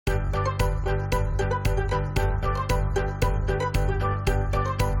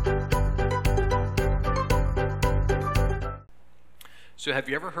So have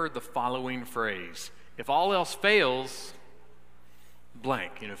you ever heard the following phrase? If all else fails,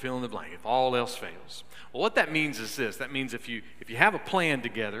 blank, fill in the blank. If all else fails. Well, what that means is this. That means if you have a plan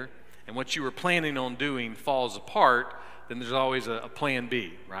together and what you were planning on doing falls apart, then there's always a plan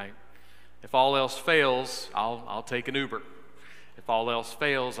B, right? If all else fails, I'll take an Uber. If all else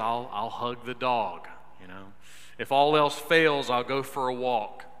fails, I'll hug the dog, If all else fails, I'll go for a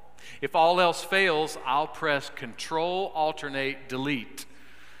walk. If all else fails, I'll press Control, Alternate, Delete.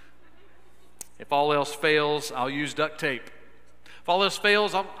 If all else fails, I'll use duct tape. If all else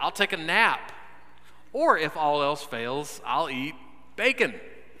fails, I'll take a nap. Or if all else fails, I'll eat bacon.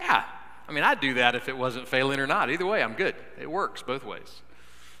 Yeah, I'd do that if it wasn't failing or not. Either way, I'm good. It works both ways.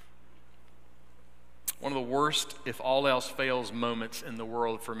 One of the worst if all else fails moments in the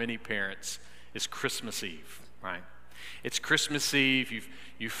world for many parents is Christmas Eve, right? It's Christmas Eve.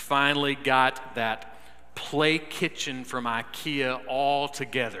 You've finally got that play kitchen from IKEA all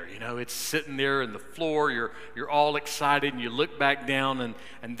together. It's sitting there in the floor. You're all excited, and you look back down,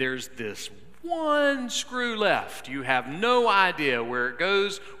 and there's this one screw left. You have no idea where it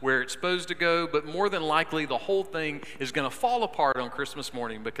goes, where it's supposed to go, but more than likely the whole thing is going to fall apart on Christmas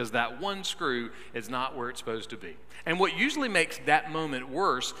morning because that one screw is not where it's supposed to be. And what usually makes that moment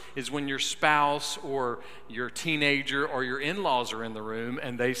worse is when your spouse or your teenager or your in-laws are in the room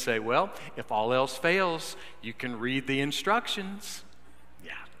and they say, well, if all else fails, you can read the instructions.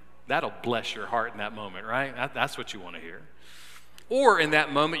 Yeah, that'll bless your heart in that moment, right? That's what you want to hear. Or in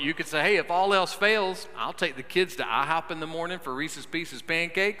that moment, you could say, hey, if all else fails, I'll take the kids to IHOP in the morning for Reese's Pieces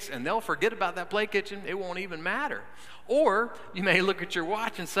pancakes, and they'll forget about that play kitchen. It won't even matter. Or you may look at your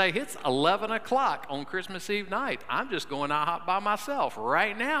watch and say, it's 11 o'clock on Christmas Eve night. I'm just going to IHOP by myself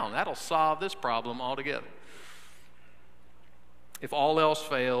right now. That'll solve this problem altogether. If all else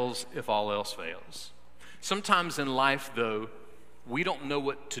fails, if all else fails. Sometimes in life, though, we don't know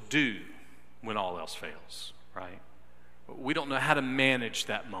what to do when all else fails, right? We don't know how to manage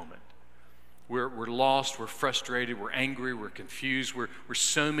that moment. We're lost, we're frustrated, we're angry, we're confused, we're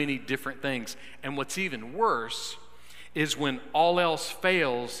so many different things. And what's even worse is when all else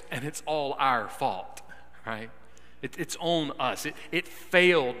fails and it's all our fault, right? It's on us. It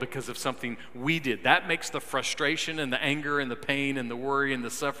failed because of something we did. That makes the frustration and the anger and the pain and the worry and the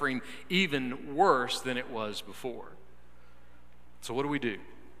suffering even worse than it was before. So what do we do?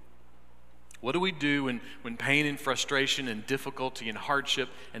 What do we do when pain and frustration and difficulty and hardship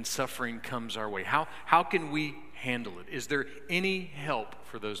and suffering comes our way? How can we handle it? Is there any help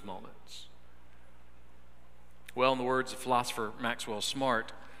for those moments? Well, in the words of philosopher Maxwell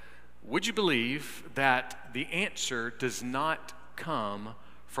Smart, would you believe that the answer does not come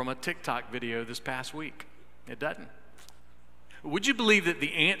from a TikTok video this past week? It doesn't. Would you believe that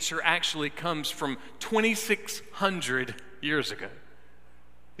the answer actually comes from 2,600 years ago?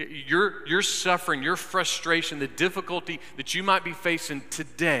 Your suffering, your frustration, the difficulty that you might be facing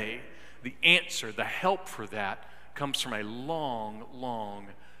today, the answer, the help for that comes from a long, long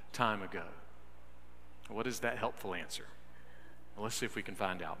time ago. What is that helpful answer? Well, let's see if we can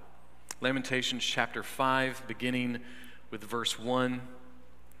find out. Lamentations chapter 5, beginning with verse 1.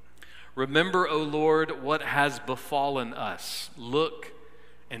 Remember, O Lord, what has befallen us. Look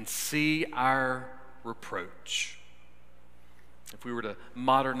and see our reproach. If we were to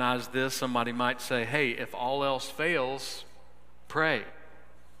modernize this, somebody might say, hey, if all else fails, pray,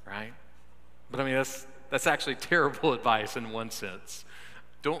 right? But that's actually terrible advice in one sense.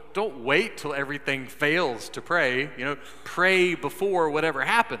 Don't wait till everything fails to pray. Pray before whatever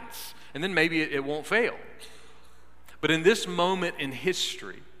happens, and then maybe it won't fail. But in this moment in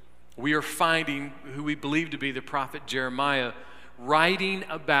history, we are finding who we believe to be the prophet Jeremiah writing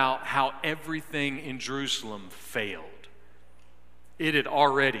about how everything in Jerusalem failed. It had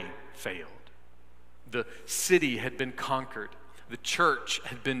already failed. The city had been conquered. The church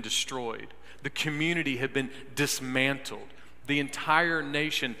had been destroyed. The community had been dismantled. The entire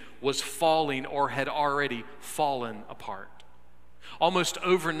nation was falling or had already fallen apart. Almost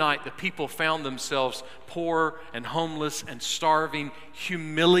overnight, the people found themselves poor and homeless and starving,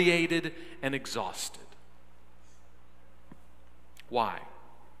 humiliated and exhausted. Why?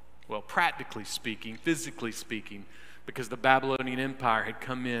 Well, practically speaking, physically speaking, because the Babylonian Empire had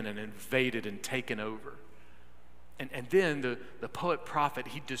come in and invaded and taken over. And then the poet-prophet,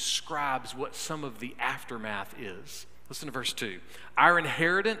 he describes what some of the aftermath is. Listen to verse 2. Our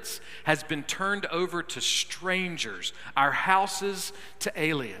inheritance has been turned over to strangers, our houses to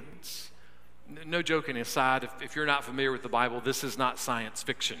aliens. No joking aside, if you're not familiar with the Bible, this is not science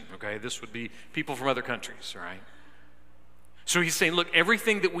fiction, okay? This would be people from other countries, right? So he's saying, look,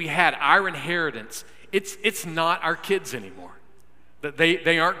 everything that we had, our inheritance, it's not our kids anymore. That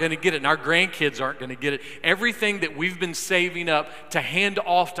they aren't going to get it, and our grandkids aren't going to get it. Everything that we've been saving up to hand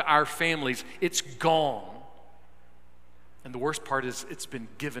off to our families, it's gone. And the worst part is it's been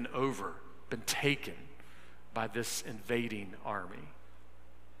given over, been taken by this invading army.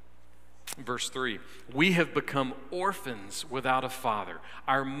 Verse 3, we have become orphans without a father.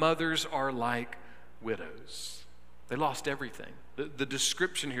 Our mothers are like widows. They lost everything. The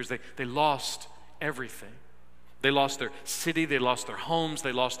description here is they lost everything. They lost their city, they lost their homes,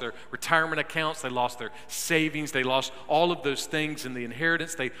 they lost their retirement accounts, they lost their savings, they lost all of those things in the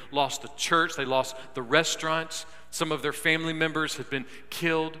inheritance. They lost the church, they lost the restaurants. Some of their family members had been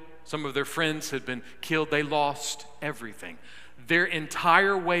killed. Some of their friends had been killed. They lost everything. Their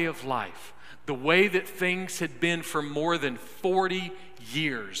entire way of life, the way that things had been for more than 40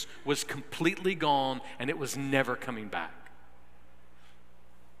 years, was completely gone, and it was never coming back.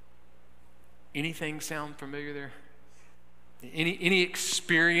 Anything sound familiar there? Any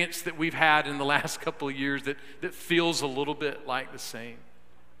experience that we've had in the last couple of years that feels a little bit like the same?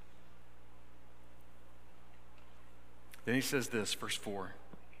 Then he says this, verse 4.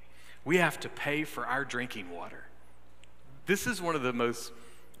 We have to pay for our drinking water. This is one of the most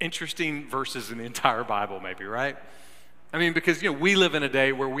interesting verses in the entire Bible, maybe, right? I mean, because, we live in a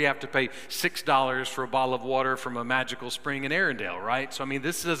day where we have to pay $6 for a bottle of water from a magical spring in Arendelle, right? So,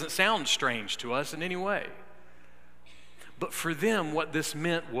 this doesn't sound strange to us in any way. But for them, what this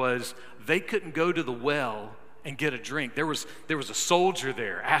meant was they couldn't go to the well and get a drink. There was a soldier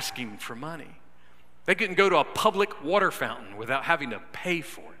there asking for money. They couldn't go to a public water fountain without having to pay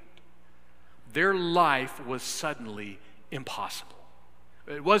for it. Their life was suddenly impossible.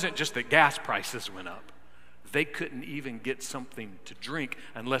 It wasn't just that gas prices went up. They couldn't even get something to drink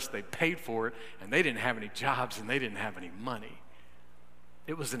unless they paid for it, and they didn't have any jobs and they didn't have any money.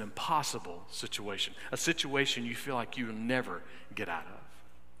 It was an impossible situation, a situation you feel like you'll never get out of.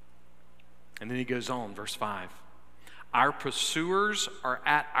 And then he goes on, verse 5. Our pursuers are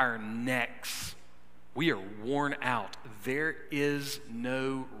at our necks. We are worn out. There is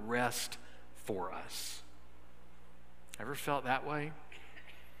no rest for us. Ever felt that way?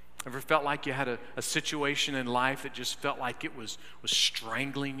 Ever felt like you had a situation in life that just felt like it was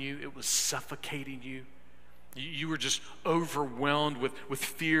strangling you, it was suffocating you? You were just overwhelmed with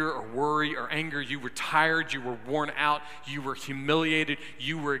fear or worry or anger. You were tired, you were worn out, you were humiliated,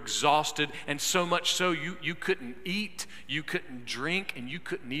 you were exhausted, and so much so you couldn't eat, you couldn't drink, and you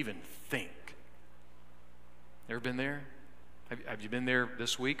couldn't even think. Ever been there? Have you been there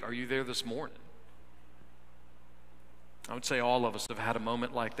this week? Are you there this morning? I would say all of us have had a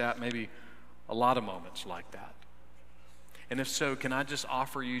moment like that, maybe a lot of moments like that. And if so, can I just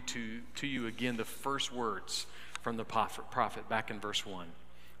offer you to you again the first words from the prophet back in verse 1.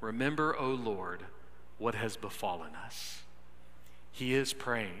 Remember, O Lord, what has befallen us. He is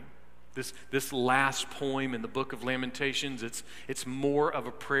praying. This last poem in the book of Lamentations, it's more of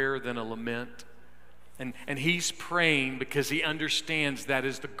a prayer than a lament. And he's praying because he understands that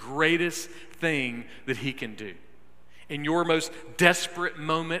is the greatest thing that he can do. In your most desperate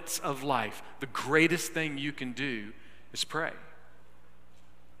moments of life, the greatest thing you can do is pray.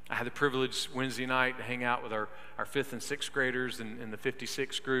 I had the privilege Wednesday night to hang out with our 5th and 6th graders in the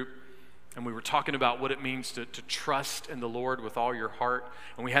 56 group. And we were talking about what it means to trust in the Lord with all your heart.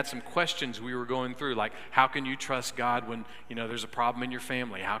 And we had some questions we were going through, like how can you trust God when there's a problem in your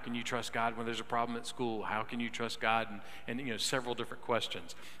family? How can you trust God when there's a problem at school? How can you trust God? And several different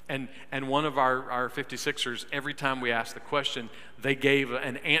questions. And one of our 56ers, every time we asked the question, they gave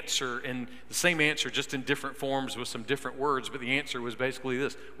an answer, and the same answer just in different forms with some different words. But the answer was basically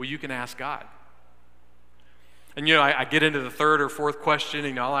this: well, you can ask God. And I get into the third or fourth question,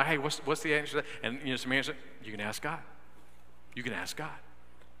 and I'm like, hey, what's the answer to that? And some answer, you can ask God. You can ask God.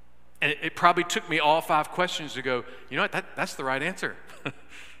 And it probably took me all 5 questions to go, you know what, that's the right answer.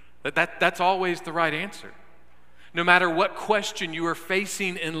 That's always the right answer. No matter what question you are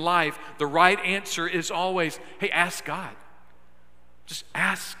facing in life, the right answer is always, hey, ask God. Just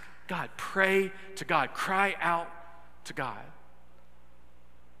ask God. Pray to God. Cry out to God.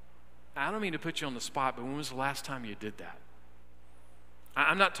 I don't mean to put you on the spot, but when was the last time you did that?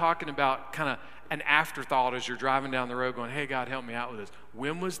 I'm not talking about kind of an afterthought as you're driving down the road going, hey, God, help me out with this.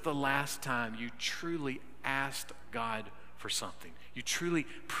 When was the last time you truly asked God for something? You truly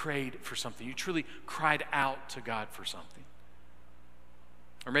prayed for something? You truly cried out to God for something?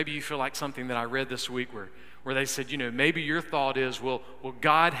 Or maybe you feel like something that I read this week where they said, maybe your thought is, well,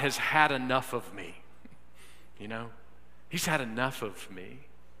 God has had enough of me. He's had enough of me.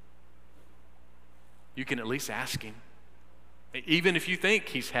 You can at least ask him. Even if you think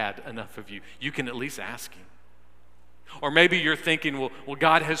he's had enough of you, you can at least ask him. Or maybe you're thinking, well,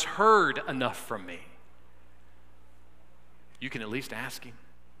 God has heard enough from me. You can at least ask him.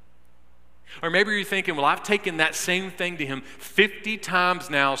 Or maybe you're thinking, well, I've taken that same thing to him 50 times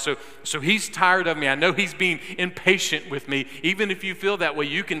now, so he's tired of me. I know he's being impatient with me. Even if you feel that way,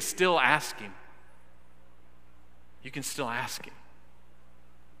 you can still ask him. You can still ask him.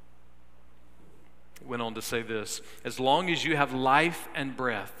 It went on to say this: as long as you have life and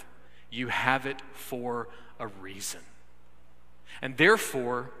breath, you have it for a reason. And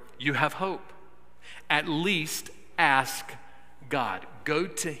therefore, you have hope. At least ask God. Go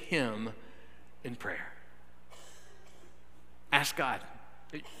to him in prayer. Ask God.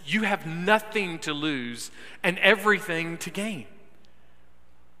 You have nothing to lose and everything to gain.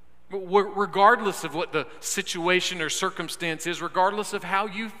 Regardless of what the situation or circumstance is, regardless of how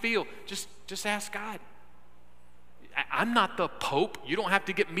you feel, just ask God. I'm not the Pope. You don't have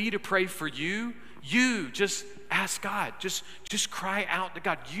to get me to pray for you. You just ask God. Just cry out to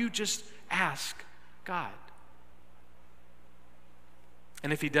God. You just ask God.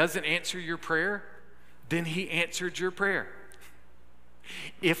 And if he doesn't answer your prayer, then he answered your prayer.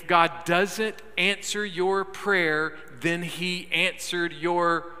 If God doesn't answer your prayer, then he answered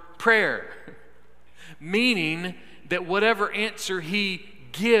your prayer. Meaning that whatever answer he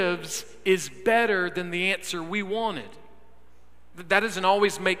gives is better than the answer we wanted. That doesn't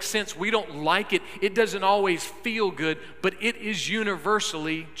always make sense. We don't like it. It doesn't always feel good, but it is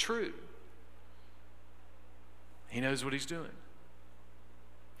universally true. He knows what he's doing.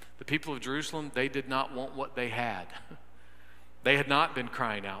 The people of Jerusalem, they did not want what they had. They had not been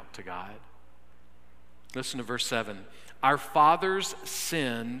crying out to God. Listen to verse 7. Our fathers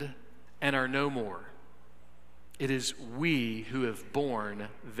sinned and are no more. It is we who have borne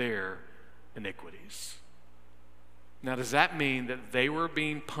their iniquities. Now, does that mean that they were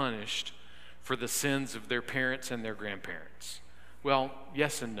being punished for the sins of their parents and their grandparents? Well,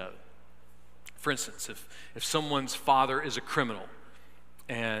 yes and no. For instance, if someone's father is a criminal,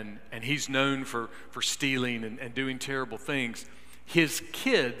 and he's known for stealing and doing terrible things, his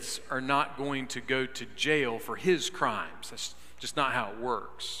kids are not going to go to jail for his crimes. That's just not how it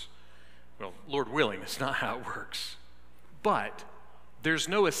works. Well, Lord willing, it's not how it works. But there's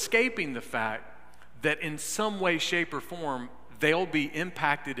no escaping the fact that in some way, shape, or form, they'll be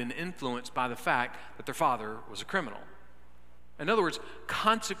impacted and influenced by the fact that their father was a criminal. In other words,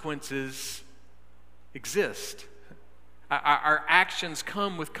 consequences exist. Our actions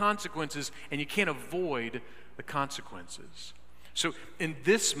come with consequences, and you can't avoid the consequences. So in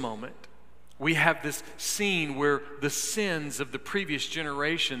this moment, we have this scene where the sins of the previous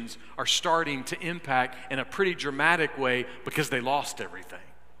generations are starting to impact in a pretty dramatic way because they lost everything.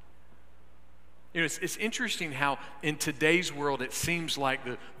 You know, it's interesting how in today's world it seems like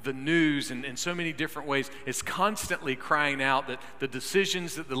the news in so many different ways is constantly crying out that the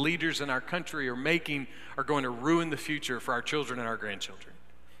decisions that the leaders in our country are making are going to ruin the future for our children and our grandchildren.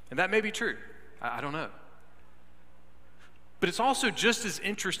 And that may be true. I don't know. But it's also just as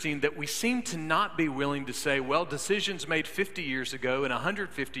interesting that we seem to not be willing to say, well, decisions made 50 years ago and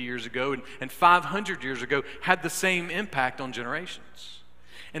 150 years ago and 500 years ago had the same impact on generations.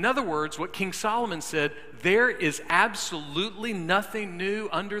 In other words, what King Solomon said, there is absolutely nothing new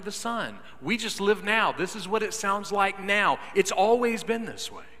under the sun. We just live now. This is what it sounds like now. It's always been this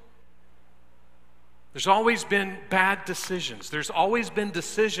way. There's always been bad decisions. There's always been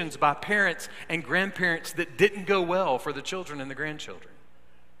decisions by parents and grandparents that didn't go well for the children and the grandchildren.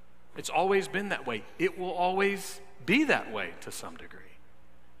 It's always been that way. It will always be that way to some degree.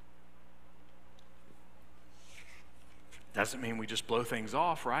 Doesn't mean we just blow things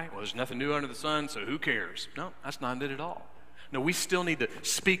off, right? Well, there's nothing new under the sun, so who cares? No, that's not it at all. No, we still need to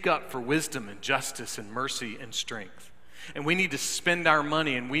speak up for wisdom and justice and mercy and strength. And we need to spend our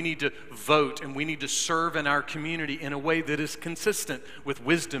money, and we need to vote, and we need to serve in our community in a way that is consistent with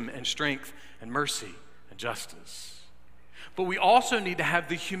wisdom and strength and mercy and justice. But we also need to have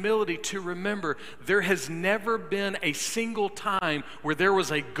the humility to remember there has never been a single time where there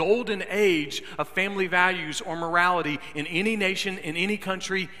was a golden age of family values or morality in any nation, in any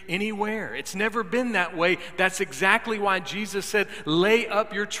country, anywhere. It's never been that way. That's exactly why Jesus said, lay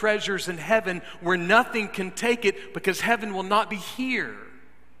up your treasures in heaven where nothing can take it, because heaven will not be here.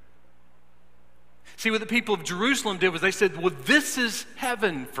 See, what the people of Jerusalem did was they said, well, this is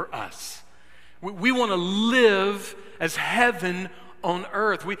heaven for us. We want to live as heaven on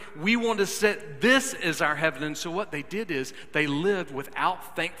earth. We want to set this as our heaven. And so what they did is they lived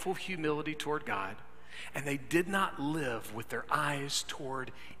without thankful humility toward God, and they did not live with their eyes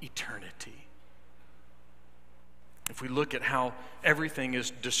toward eternity. if we look at how everything is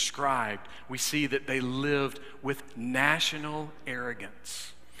described, we see that they lived with national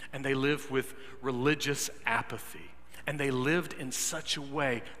arrogance, and they lived with religious apathy, and they lived in such a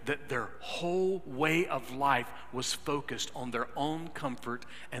way that their whole way of life was focused on their own comfort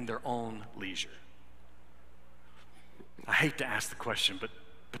and their own leisure. I hate to ask the question,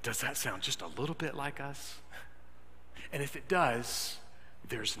 but does that sound just a little bit like us? And if it does,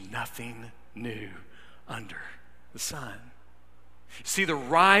 there's nothing new under the sun. See, the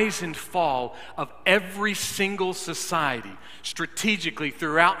rise and fall of every single society strategically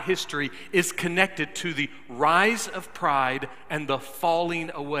throughout history is connected to the rise of pride and the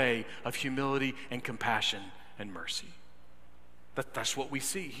falling away of humility and compassion and mercy. That's what we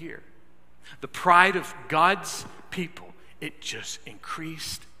see here. The pride of God's people, it just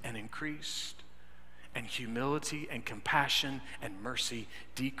increased and increased. And humility and compassion and mercy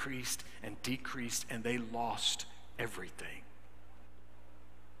decreased and decreased, and they lost everything.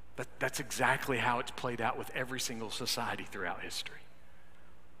 That's exactly how it's played out with every single society throughout history.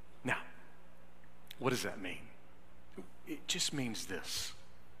 Now, what does that mean? It just means this.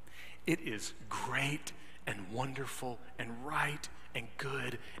 It is great and wonderful and right and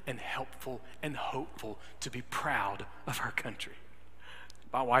good and helpful and hopeful to be proud of our country.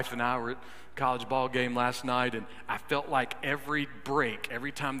 My wife and I were at a college ball game last night, and I felt like every break,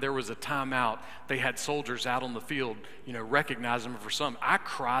 every time there was a timeout, they had soldiers out on the field, recognizing them for something. I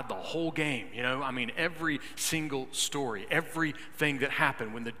cried the whole game, every single story, everything that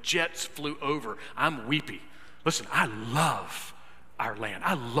happened. When the jets flew over, I'm weepy. Listen, I love our land.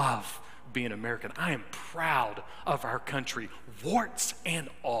 I love being American. I am proud of our country, warts and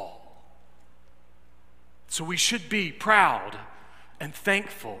all. So we should be proud and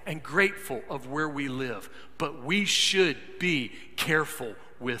thankful and grateful of where we live. But we should be careful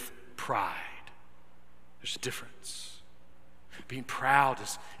with pride. There's a difference. Being proud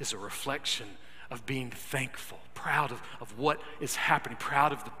is a reflection of being thankful, proud of what is happening,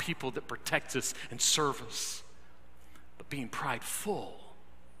 proud of the people that protect us and serve us. But being prideful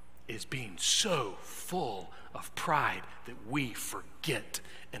is being so full of pride that we forget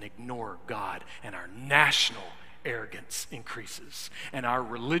and ignore God, and our national arrogance increases, and our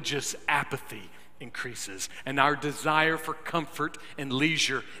religious apathy increases, and our desire for comfort and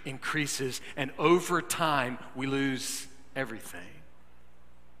leisure increases, and over time we lose everything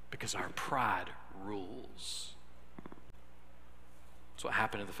because our pride rules. That's what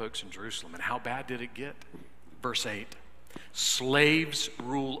happened to the folks in Jerusalem. And how bad did it get? Verse 8, slaves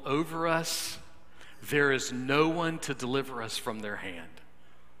rule over us. There is no one to deliver us from their hand.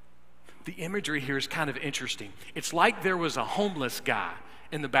 The imagery here is kind of interesting. It's like there was a homeless guy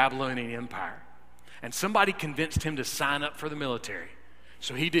in the Babylonian Empire, and somebody convinced him to sign up for the military.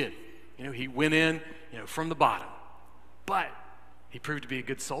 So he did. He went in, from the bottom. But he proved to be a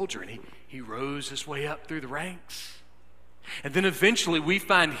good soldier, and he rose his way up through the ranks. And then eventually we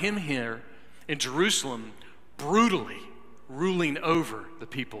find him here in Jerusalem, brutally ruling over the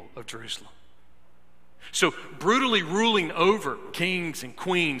people of Jerusalem. So brutally ruling over kings and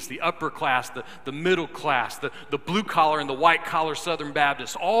queens, the upper class, the middle class, the blue collar and the white collar Southern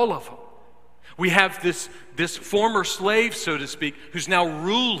Baptists, all of them. We have this former slave, so to speak, who's now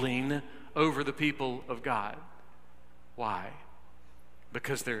ruling over the people of God. Why?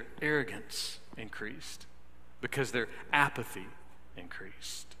 Because their arrogance increased, because their apathy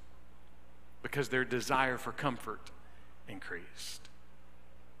increased, because their desire for comfort increased,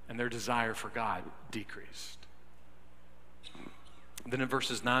 and their desire for God decreased. And then in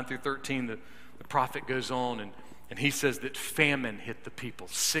verses 9 through 13, the prophet goes on and he says that famine hit the people,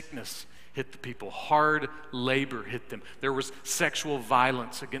 sickness hit the people, hard labor hit them. There was sexual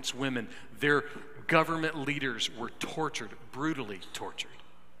violence against women. Their government leaders were tortured, brutally tortured.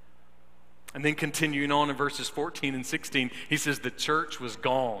 And then continuing on in verses 14 and 16, he says the church was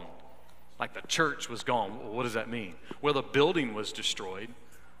gone. Like the church was gone. Well, what does that mean? Well, the building was destroyed.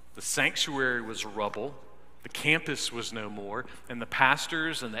 The sanctuary was rubble, the campus was no more, and the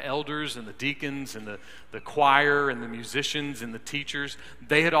pastors and the elders and the deacons and the choir and the musicians and the teachers,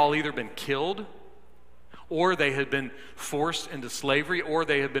 they had all either been killed, or they had been forced into slavery, or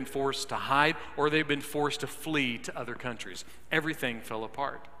they had been forced to hide, or they had been forced to flee to other countries. Everything fell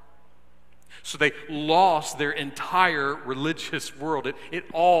apart. So they lost their entire religious world. It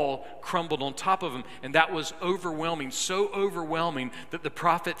all crumbled on top of them. And that was overwhelming, so overwhelming that the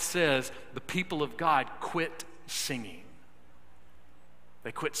prophet says the people of God quit singing.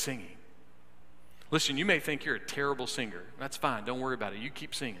 They quit singing. Listen, you may think you're a terrible singer. That's fine. Don't worry about it. You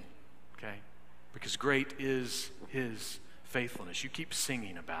keep singing, okay? Because great is his faithfulness. You keep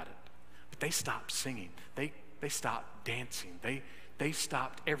singing about it. But they stopped singing. They they stopped dancing. They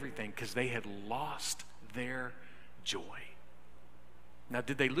stopped everything because they had lost their joy. Now,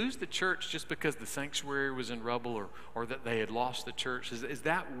 did they lose the church just because the sanctuary was in rubble or that they had lost the church? Is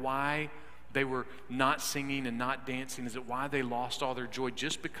that why they were not singing and not dancing? Is it why they lost all their joy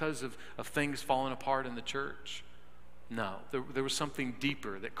just because of things falling apart in the church? No, there was something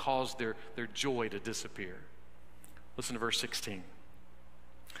deeper that caused their joy to disappear. Listen to verse 16.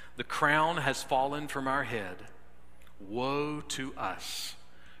 The crown has fallen from our head. Woe to us,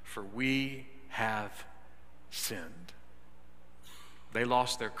 for we have sinned. They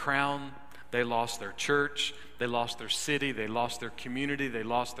lost their crown, they lost their church, they lost their city, they lost their community, they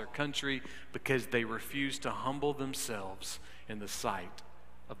lost their country because they refused to humble themselves in the sight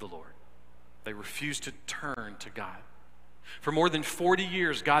of the Lord. They refused to turn to God. For more than 40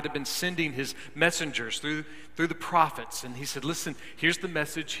 years, God had been sending his messengers through the prophets. And he said, listen, here's the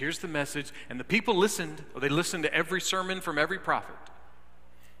message. And the people listened. They listened to every sermon from every prophet.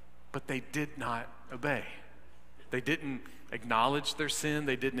 But they did not obey. They didn't acknowledge their sin.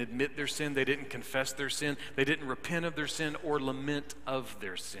 They didn't admit their sin. They didn't confess their sin. They didn't repent of their sin or lament of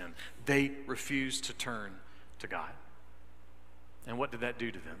their sin. They refused to turn to God. And what did that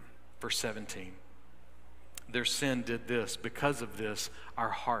do to them? Verse 17. Their sin did this. Because of this, our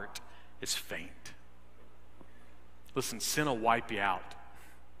heart is faint. Listen, sin will wipe you out.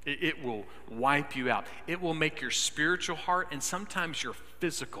 It will wipe you out. It will make your spiritual heart and sometimes your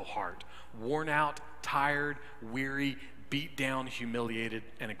physical heart worn out, tired, weary, beat down, humiliated,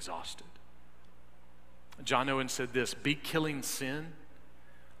 and exhausted. John Owen said this, be killing sin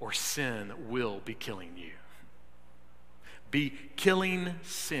or sin will be killing you. Be killing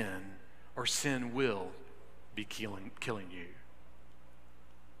sin or sin will be killing you.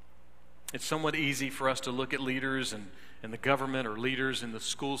 It's somewhat easy for us to look at leaders in the government or leaders in the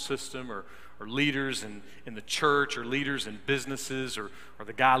school system or leaders in the church or leaders in businesses or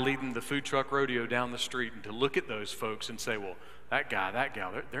the guy leading the food truck rodeo down the street and to look at those folks and say, well, that guy, that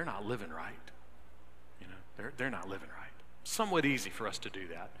gal, they're not living right. You know, they're not living right. Somewhat easy for us to do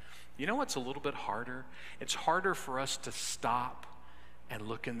that. You know what's a little bit harder? It's harder for us to stop and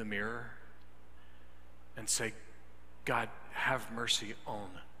look in the mirror and say, God, have mercy on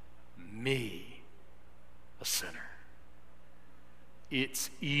me, a sinner. It's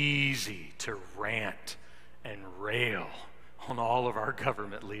easy to rant and rail on all of our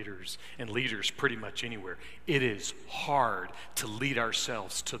government leaders and leaders pretty much anywhere. It is hard to lead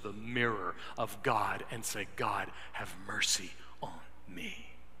ourselves to the mirror of God and say, God, have mercy on me.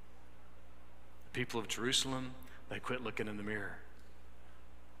 The people of Jerusalem, they quit looking in the mirror.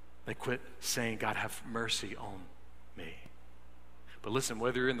 They quit saying, God, have mercy on me. But listen,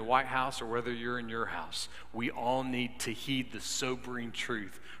 whether you're in the White House or whether you're in your house, we all need to heed the sobering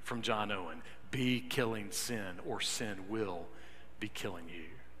truth from John Owen. Be killing sin, or sin will be killing you.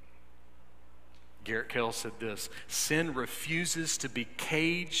 Garrett Kell said this, sin refuses to be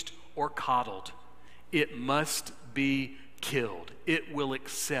caged or coddled. It must be killed. It will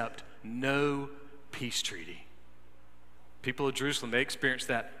accept no peace treaty. People of Jerusalem, they experienced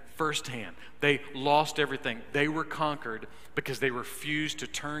that firsthand. They lost everything. They were conquered because they refused to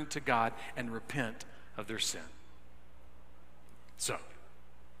turn to God and repent of their sin. So,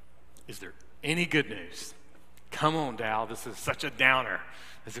 is there any good news? Come on, Dal, this is such a downer.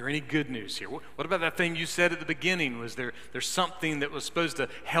 Is there any good news here? What about that thing you said at the beginning? Was there's something that was supposed to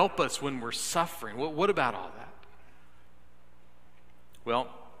help us when we're suffering? What about all that? Well,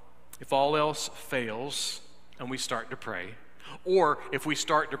 if all else fails and we start to pray, or if we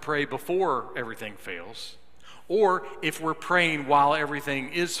start to pray before everything fails, or if we're praying while everything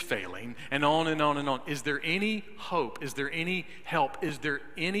is failing, and on and on and on, is there any hope? Is there any help? Is there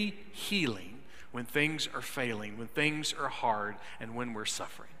any healing when things are failing, when things are hard, and when we're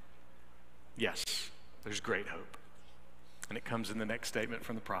suffering? Yes, there's great hope. And it comes in the next statement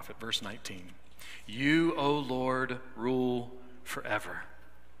from the prophet, verse 19. You, O Lord, rule forever.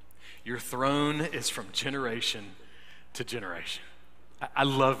 Your throne is from generation to generation. I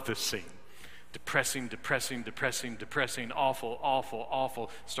love this scene. Depressing,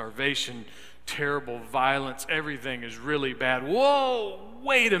 awful, starvation, terrible violence, everything is really bad. Whoa,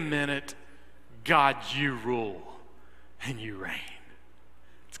 wait a minute. God, you rule and you reign.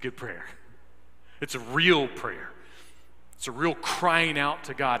 It's good prayer. It's a real prayer. It's a real crying out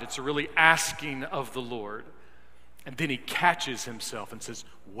to God. It's a really asking of the Lord. And then he catches himself and says,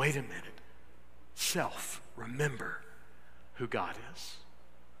 wait a minute. Self, remember who God is.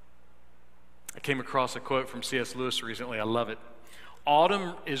 I came across a quote from C.S. Lewis recently. I love it.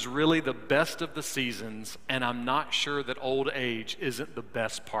 Autumn is really the best of the seasons, and I'm not sure that old age isn't the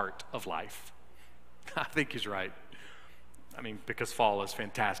best part of life. I think he's right. I mean, because fall is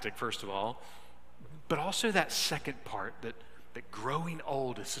fantastic, first of all. But also that second part, that growing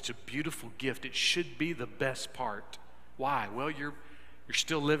old is such a beautiful gift. It should be the best part. Why? Well, you're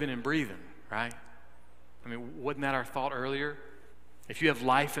still living and breathing, right? I mean, wasn't that our thought earlier? If you have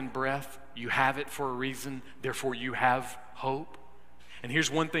life and breath, you have it for a reason. Therefore, you have hope. And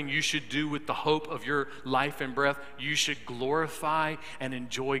here's one thing you should do with the hope of your life and breath. You should glorify and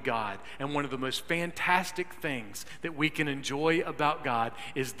enjoy God. And one of the most fantastic things that we can enjoy about God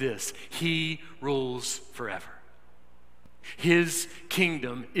is this: He rules forever. His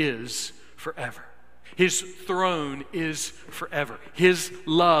kingdom is forever. His throne is forever. His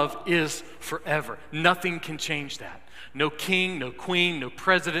love is forever. Nothing can change that. No king, no queen, no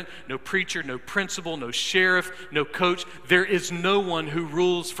president, no preacher, no principal, no sheriff, no coach. There is no one who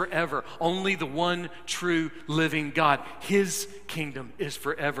rules forever. Only the one true living God. His kingdom is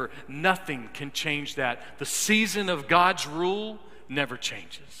forever. Nothing can change that. The season of God's rule never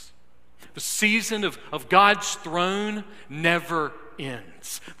changes. The season of God's throne never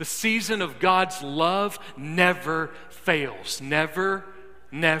ends. The season of God's love never fails. Never,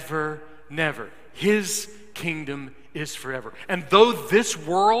 never, never. His kingdom is forever. And though this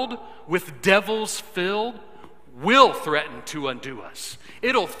world with devils filled will threaten to undo us,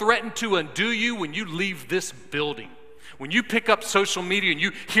 it'll threaten to undo you when you leave this building. When you pick up social media and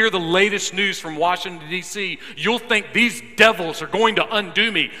you hear the latest news from Washington, D.C., you'll think these devils are going to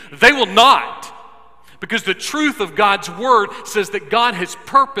undo me. They will not. Because the truth of God's word says that God has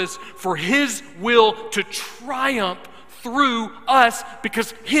purpose for His will to triumph through us,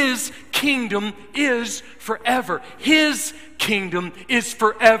 because His kingdom is forever. His kingdom is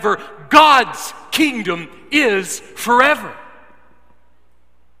forever. God's kingdom is forever.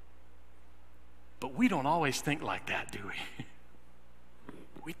 But we don't always think like that, do we?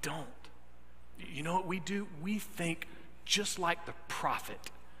 We don't. You know what we do? We think just like the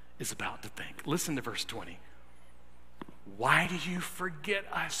prophet is about to think. Listen to verse 20. Why do you forget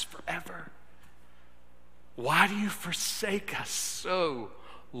us forever? Why do you forsake us so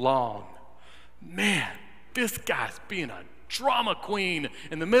long? Man, this guy's being a drama queen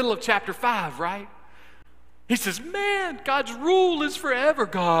in the middle of chapter 5, right? He says, man, God's rule is forever.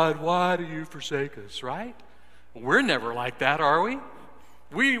 God, why do you forsake us, right? We're never like that, are we?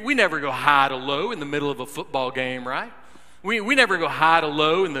 We never go high to low in the middle of a football game, right? We never go high to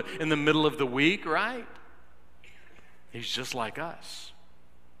low in the middle of the week, right? He's just like us.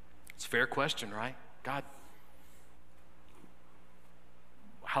 It's a fair question, right? God,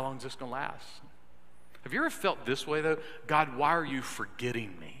 how long is this going to last? Have you ever felt this way, though? God, why are you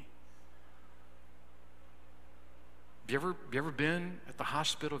forgetting me? Have you ever been at the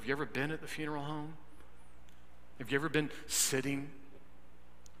hospital? Have you ever been at the funeral home? Have you ever been sitting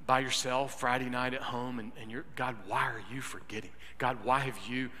by yourself Friday night at home and you're, God, why are you forgetting? God, why have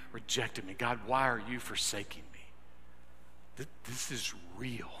you rejected me? God, why are you forsaking me? This is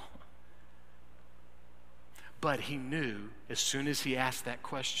real. But he knew as soon as he asked that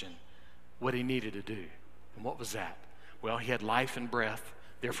question what he needed to do. And what was that? Well, he had life and breath,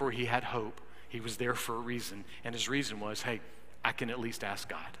 therefore he had hope. He was there for a reason, and his reason was, hey, I can at least ask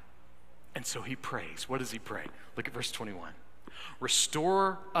God. And so he prays. What does he pray? Look at verse 21.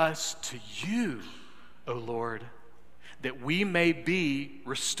 Restore us to you, O Lord, that we may be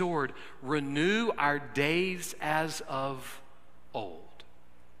restored. Renew our days as of old.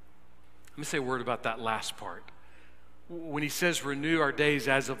 Let me say a word about that last part. When he says renew our days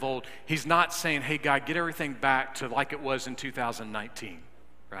as of old, he's not saying, hey, God, get everything back to like it was in 2019,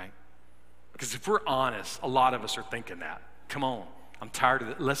 right? Because if we're honest, a lot of us are thinking that. Come on, I'm tired of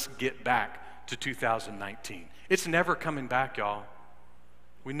it. Let's get back to 2019. It's never coming back, y'all.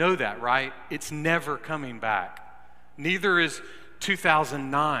 We know that, right? It's never coming back. Neither is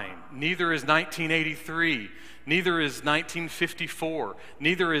 2009. Neither is 1983. Neither is 1954.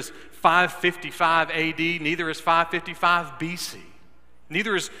 Neither is 555 AD. Neither is 555 BC.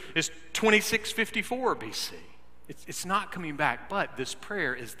 Neither is 2654 BC. It's not coming back. But this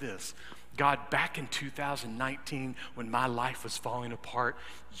prayer is this. God, back in 2019, when my life was falling apart,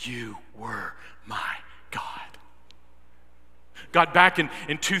 you were my God. God, back in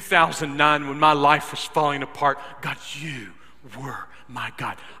 2009, when my life was falling apart, God, you were my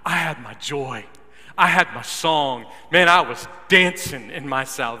God. I had my joy. I had my song. Man, I was dancing in my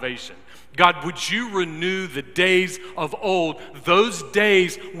salvation. God, would you renew the days of old, those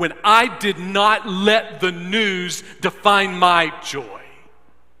days when I did not let the news define my joy?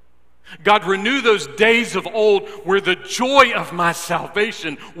 God, renew those days of old where the joy of my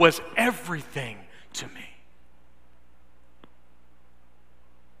salvation was everything to me.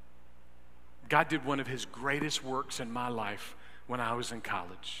 God did one of his greatest works in my life when I was in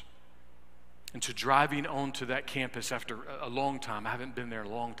college. And so driving onto that campus after a long time, I haven't been there in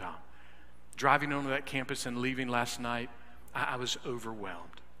a long time, driving onto that campus and leaving last night, I was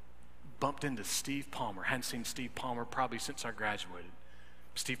overwhelmed. Bumped into Steve Palmer. Hadn't seen Steve Palmer probably since I graduated.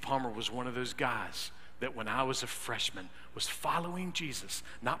 Steve Palmer was one of those guys that when I was a freshman was following Jesus,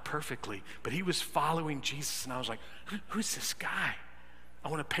 not perfectly, but he was following Jesus, and I was like, who's this guy? I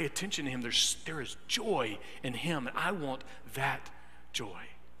want to pay attention to him. There is joy in him, and I want that joy.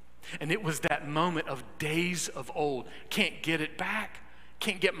 And it was that moment of days of old. Can't get it back,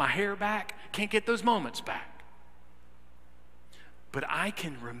 can't get my hair back, can't get those moments back. But I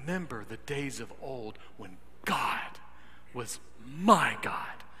can remember the days of old when God was my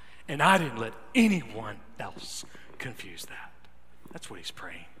God, and I didn't let anyone else confuse that. That's what he's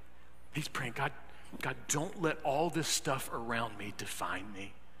praying. He's praying, God, don't let all this stuff around me define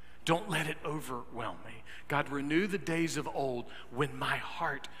me. Don't let it overwhelm me. God, renew the days of old when my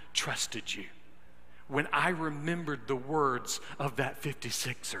heart trusted you. When I remembered the words of that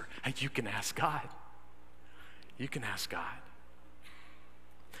 56er. Hey, you can ask God. You can ask God.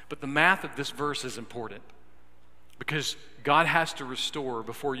 But the math of this verse is important because God has to restore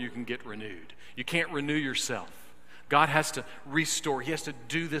before you can get renewed. You can't renew yourself. God has to restore. He has to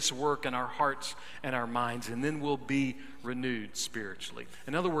do this work in our hearts and our minds, and then we'll be renewed spiritually.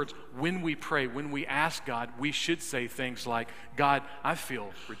 In other words, when we pray, when we ask God, we should say things like, God, I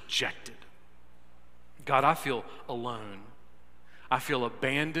feel rejected. God, I feel alone. I feel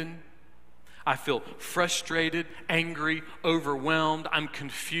abandoned. I feel frustrated, angry, overwhelmed. I'm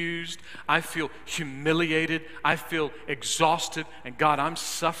confused. I feel humiliated. I feel exhausted. And God, I'm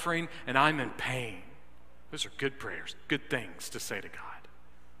suffering and I'm in pain. Those are good prayers, good things to say to God.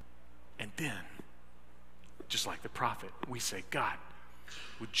 And then, just like the prophet, we say, God,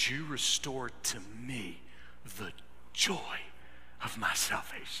 would you restore to me the joy of my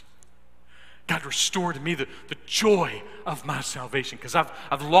salvation? God, restore to me the joy of my salvation, because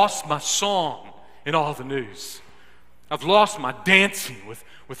I've lost my song in all the news. I've lost my dancing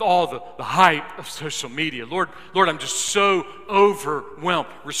with all the hype of social media. Lord, I'm just so overwhelmed.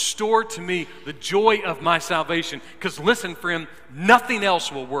 Restore to me the joy of my salvation. Because listen, friend, nothing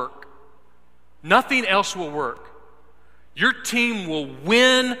else will work. Nothing else will work. Your team will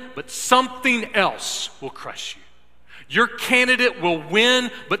win, but something else will crush you. Your candidate will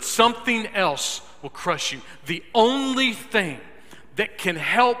win, but something else will crush you. The only thing that can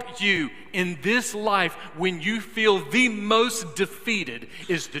help you in this life when you feel the most defeated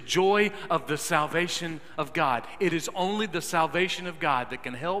is the joy of the salvation of God. It is only the salvation of God that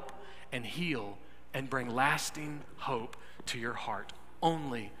can help and heal and bring lasting hope to your heart.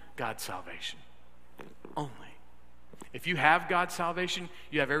 Only God's salvation. Only. If you have God's salvation,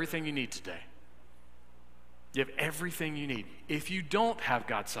 you have everything you need today. You have everything you need. If you don't have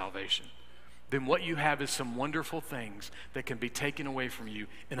God's salvation, then what you have is some wonderful things that can be taken away from you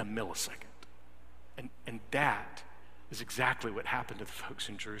in a millisecond. And that is exactly what happened to the folks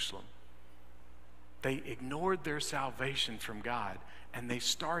in Jerusalem. They ignored their salvation from God, and they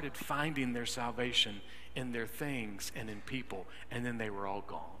started finding their salvation in their things and in people, and then they were all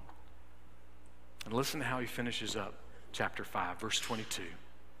gone. And listen to how he finishes up chapter 5, verse 22.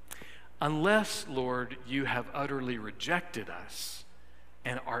 Unless, Lord, you have utterly rejected us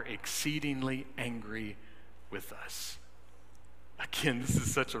and are exceedingly angry with us. Again, this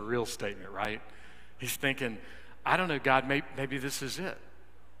is such a real statement, right? He's thinking, I don't know, God, maybe this is it.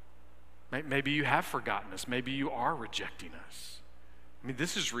 Maybe you have forgotten us. Maybe you are rejecting us. I mean,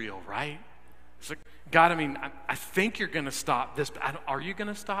 this is real, right? It's like, God, I mean, I think you're going to stop this, but are you going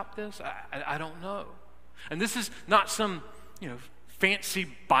to stop this? I don't know. And this is not some, fancy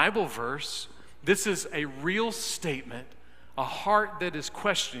Bible verse. This is a real statement, a heart that is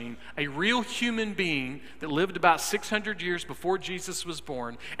questioning, a real human being that lived about 600 years before Jesus was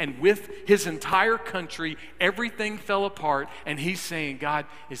born, and with his entire country, everything fell apart, and he's saying, God,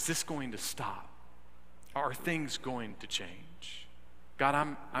 is this going to stop? Are things going to change? God,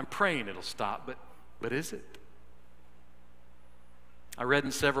 I'm praying it'll stop, but is it? I read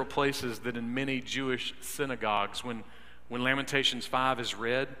in several places that in many Jewish synagogues, when Lamentations 5 is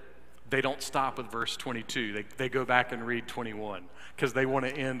read, they don't stop with verse 22. They go back and read 21 because they want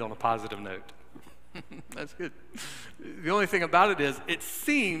to end on a positive note. That's good. The only thing about it is, it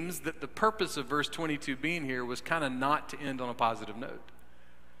seems that the purpose of verse 22 being here was kind of not to end on a positive note.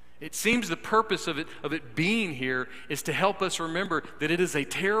 It seems the purpose of it being here is to help us remember that it is a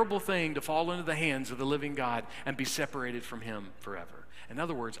terrible thing to fall into the hands of the living God and be separated from him forever. In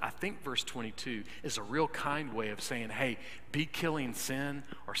other words, I think verse 22 is a real kind way of saying, hey, be killing sin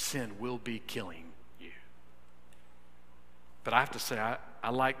or sin will be killing you. But I have to say, I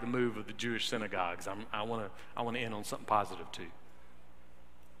like the move of the Jewish synagogues. I want to end on something positive too.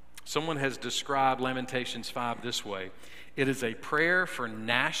 Someone has described Lamentations 5 this way. It is a prayer for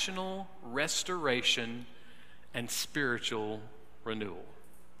national restoration and spiritual renewal.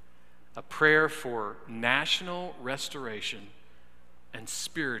 A prayer for national restoration and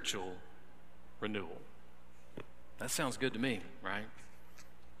spiritual renewal. That sounds good to me, right?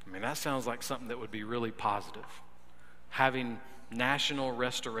 I mean, that sounds like something that would be really positive. Having national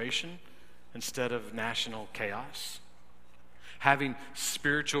restoration instead of national chaos. Having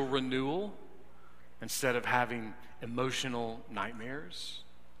spiritual renewal instead of having emotional nightmares.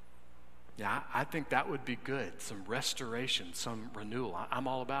 Yeah, I think that would be good. Some restoration, some renewal. I'm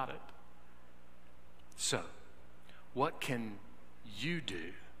all about it. So, what can you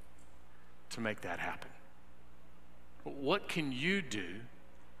do to make that happen? What can you do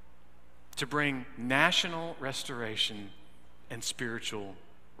to bring national restoration and spiritual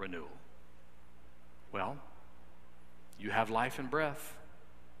renewal? Well, you have life and breath.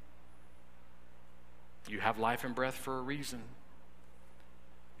 You have life and breath for a reason.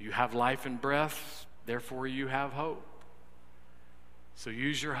 You have life and breath, therefore you have hope. So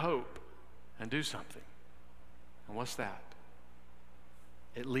use your hope and do something. And what's that?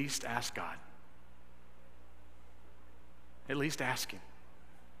 At least ask God. At least ask Him.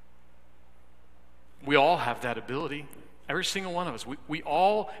 We all have that ability. Every single one of us. We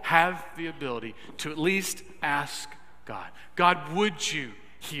all have the ability to at least ask God. God, would you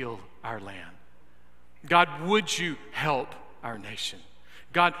heal our land? God, would you help our nation?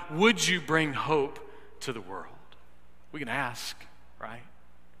 God, would you bring hope to the world? We can ask, right?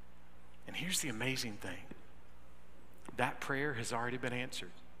 And here's the amazing thing. That prayer has already been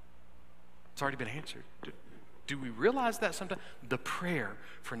answered. It's already been answered. Do we realize that sometimes? The prayer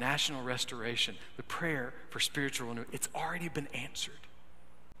for national restoration, the prayer for spiritual renewal, it's already been answered.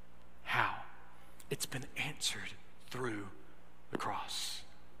 How? It's been answered through the cross.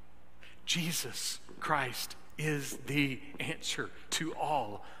 Jesus Christ is the answer to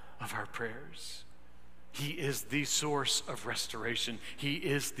all of our prayers. He is the source of restoration. He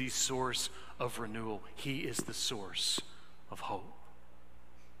is the source of renewal. He is the source of hope.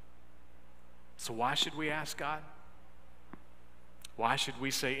 So why should we ask God? Why should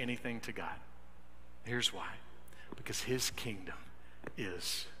we say anything to God? Here's why. Because His kingdom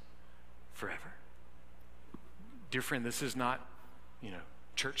is forever. Dear friend, this is not,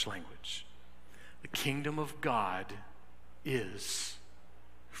 church language. The kingdom of God is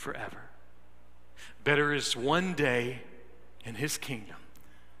forever. Better is one day in His kingdom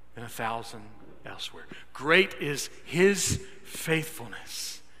than 1,000 elsewhere. Great is His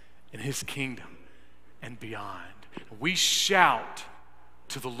faithfulness in His kingdom and beyond. We shout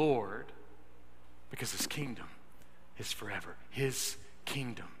to the Lord because His kingdom is forever. His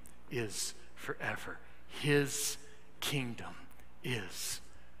kingdom is forever. His kingdom is